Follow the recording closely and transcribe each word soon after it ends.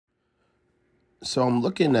So I'm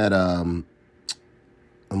looking at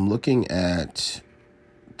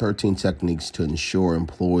 13 techniques to ensure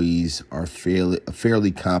employees are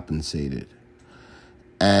fairly compensated.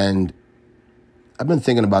 And I've been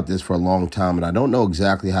thinking about this for a long time, and I don't know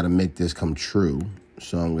exactly how to make this come true.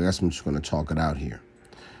 So I guess I'm just going to talk it out here.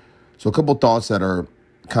 So a couple thoughts that are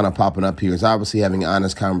kind of popping up here is obviously having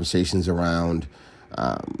honest conversations around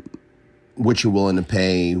what you're willing to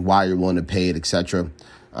pay, why you're willing to pay it, etc.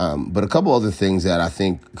 But a couple other things that I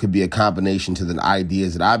think could be a combination to the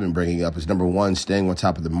ideas that I've been bringing up is, number one, staying on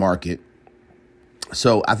top of the market.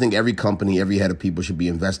 So I think every company, every head of people should be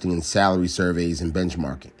investing in salary surveys and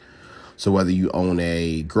benchmarking. So whether you own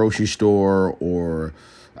a grocery store or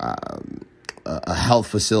a health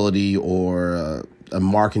facility or a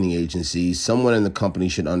marketing agency, someone in the company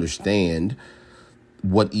should understand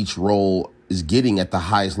what each role is getting at the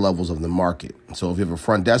highest levels of the market. So if you have a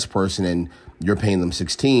front desk person and you're paying them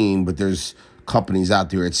 16, but there's companies out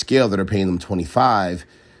there at scale that are paying them 25,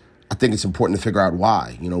 I think it's important to figure out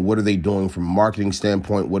why. What are they doing from a marketing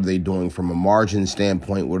standpoint? What are they doing from a margin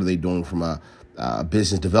standpoint? What are they doing from a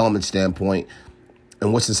business development standpoint?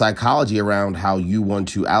 And what's the psychology around how you want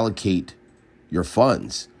to allocate your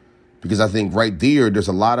funds? Because I think right there's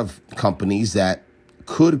a lot of companies that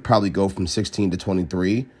could probably go from 16 to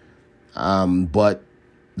 23, but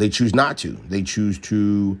they choose not to. They choose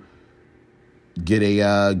to get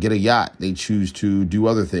a yacht. They choose to do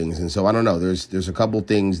other things, and so I don't know. There's a couple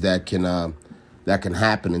things that can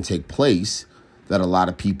happen and take place that a lot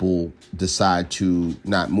of people decide to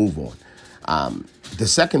not move on. The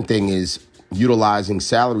second thing is utilizing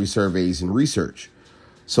salary surveys and research.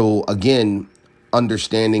 So again,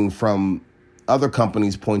 understanding from other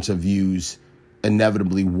companies' points of views,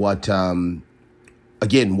 inevitably what's out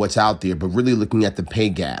there, but really looking at the pay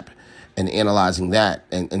gap and analyzing that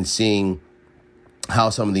and seeing how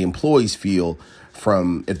some of the employees feel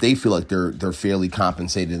from if they feel like they're fairly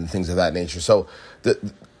compensated and things of that nature. So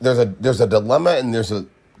there's a dilemma and there's a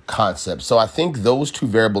concept. So I think those two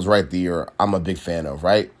variables right there, I'm a big fan of,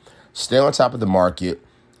 right? Stay on top of the market,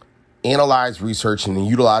 analyze, research, and then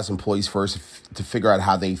utilize employees first to figure out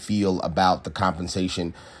how they feel about the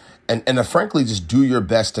compensation. And frankly, just do your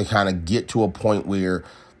best to kind of get to a point where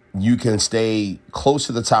you can stay close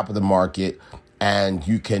to the top of the market and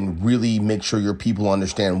you can really make sure your people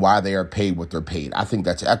understand why they are paid what they're paid. I think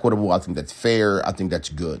that's equitable. I think that's fair. I think that's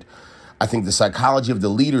good. I think the psychology of the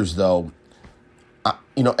leaders, though,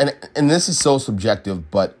 and this is so subjective,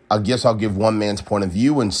 but I guess I'll give one man's point of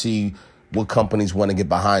view and see what companies want to get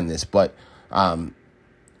behind this. But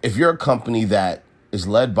if you're a company that is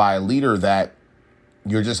led by a leader that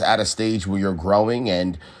you're just at a stage where you're growing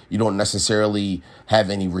and you don't necessarily have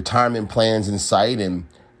any retirement plans in sight, and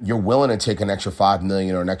you're willing to take an extra $5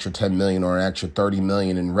 million or an extra $10 million or an extra $30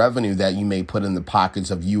 million in revenue that you may put in the pockets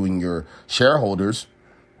of you and your shareholders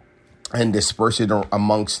and disperse it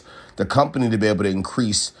amongst the company to be able to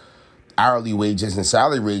increase hourly wages and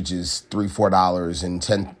salary wages $3-4 and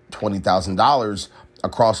 $10,000-$20,000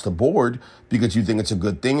 across the board because you think it's a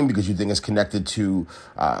good thing and because you think it's connected to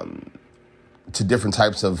different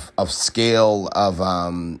types of scale of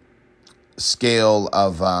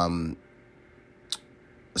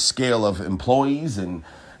employees and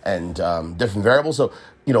different variables. So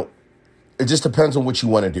it just depends on what you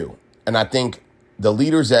want to do. And I think the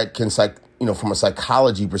leaders that can from a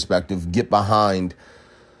psychology perspective get behind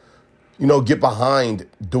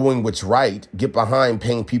doing what's right, get behind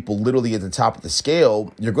paying people literally at the top of the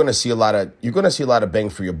scale, you're going to see a lot of bang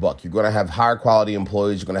for your buck. You're going to have higher quality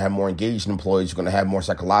employees. You're going to have more engaged employees. You're going to have more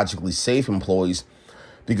psychologically safe employees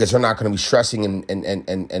because they're not going to be stressing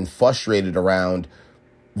and frustrated around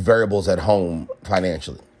variables at home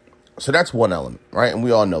financially. So that's one element, right? And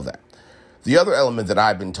we all know that. The other element that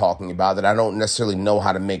I've been talking about that I don't necessarily know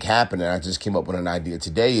how to make happen, and I just came up with an idea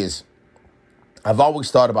today, is I've always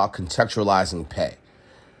thought about contextualizing pay.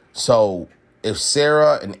 So if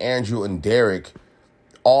Sarah and Andrew and Derek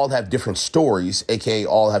all have different stories, aka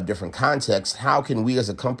all have different contexts, how can we as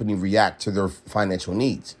a company react to their financial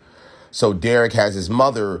needs? So Derek has his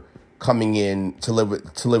mother coming in to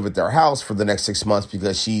live at their house for the next 6 months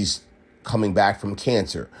because she's coming back from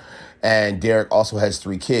cancer. And Derek also has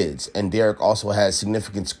 3 kids. And Derek also has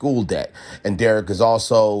significant school debt. And Derek is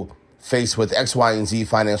also faced with X, Y, and Z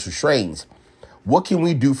financial strains. What can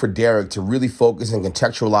we do for Derek to really focus and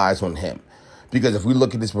contextualize on him? Because if we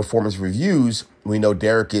look at his performance reviews, we know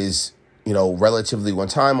Derek is, relatively on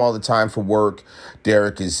time all the time for work.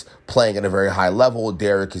 Derek is playing at a very high level.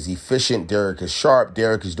 Derek is efficient. Derek is sharp.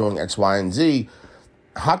 Derek is doing X, Y, and Z.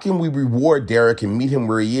 how can we reward Derek and meet him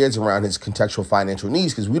where he is around his contextual financial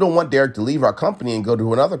needs? Because we don't want Derek to leave our company and go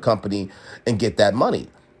to another company and get that money.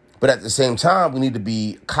 But at the same time, we need to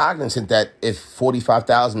be cognizant that if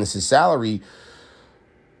 $45,000 is his salary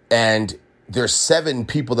and there's 7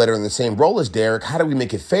 people that are in the same role as Derek, how do we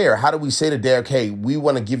make it fair? How do we say to Derek, hey, we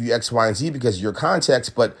want to give you X, Y, and Z because of your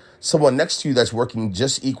context, but someone next to you that's working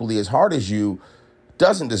just equally as hard as you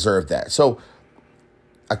doesn't deserve that? So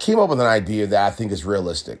I came up with an idea that I think is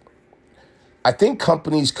realistic. I think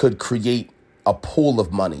companies could create a pool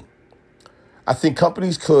of money. I think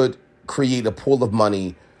companies could create a pool of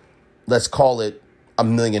money, let's call it $1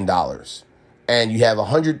 million. And you have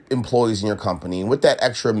 100 employees in your company. And with that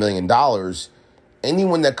extra $1 million,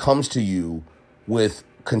 anyone that comes to you with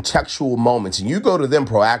contextual moments, and you go to them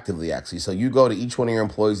proactively, actually. So you go to each one of your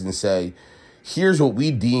employees and say, here's what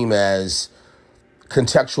we deem as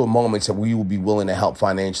contextual moments that we will be willing to help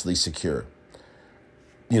financially secure.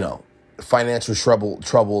 Financial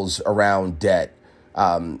troubles around debt,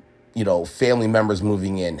 family members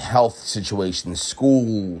moving in, health situations,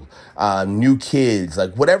 school, new kids,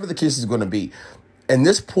 like whatever the case is going to be. And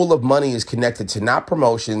this pool of money is connected to not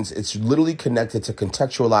promotions. It's literally connected to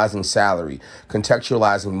contextualizing salary,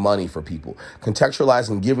 contextualizing money for people,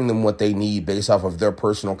 contextualizing giving them what they need based off of their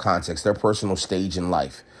personal context, their personal stage in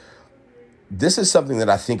life. This is something that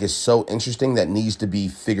I think is so interesting that needs to be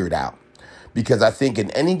figured out, because I think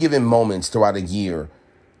in any given moments throughout a year,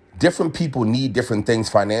 different people need different things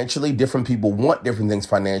financially. Different people want different things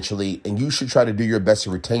financially, and you should try to do your best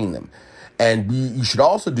to retain them. And you should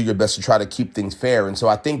also do your best to try to keep things fair. And so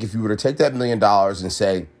I think if you were to take that $1 million and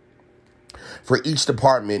say, for each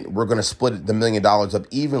department, we're going to split the $1 million up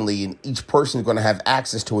evenly, and each person is going to have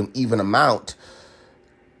access to an even amount,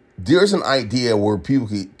 there's an idea where people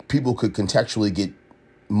could contextually get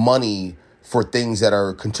money for things that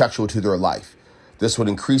are contextual to their life. This would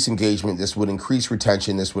increase engagement. This would increase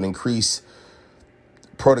retention. This would increase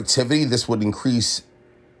productivity. This would increase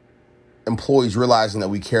employees realizing that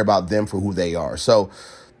we care about them for who they are. So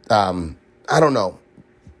I don't know.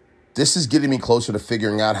 This is getting me closer to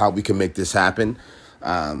figuring out how we can make this happen.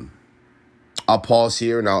 I'll pause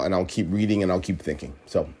here and I'll keep reading and I'll keep thinking.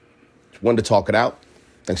 So just wanted to talk it out.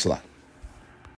 Thanks a lot.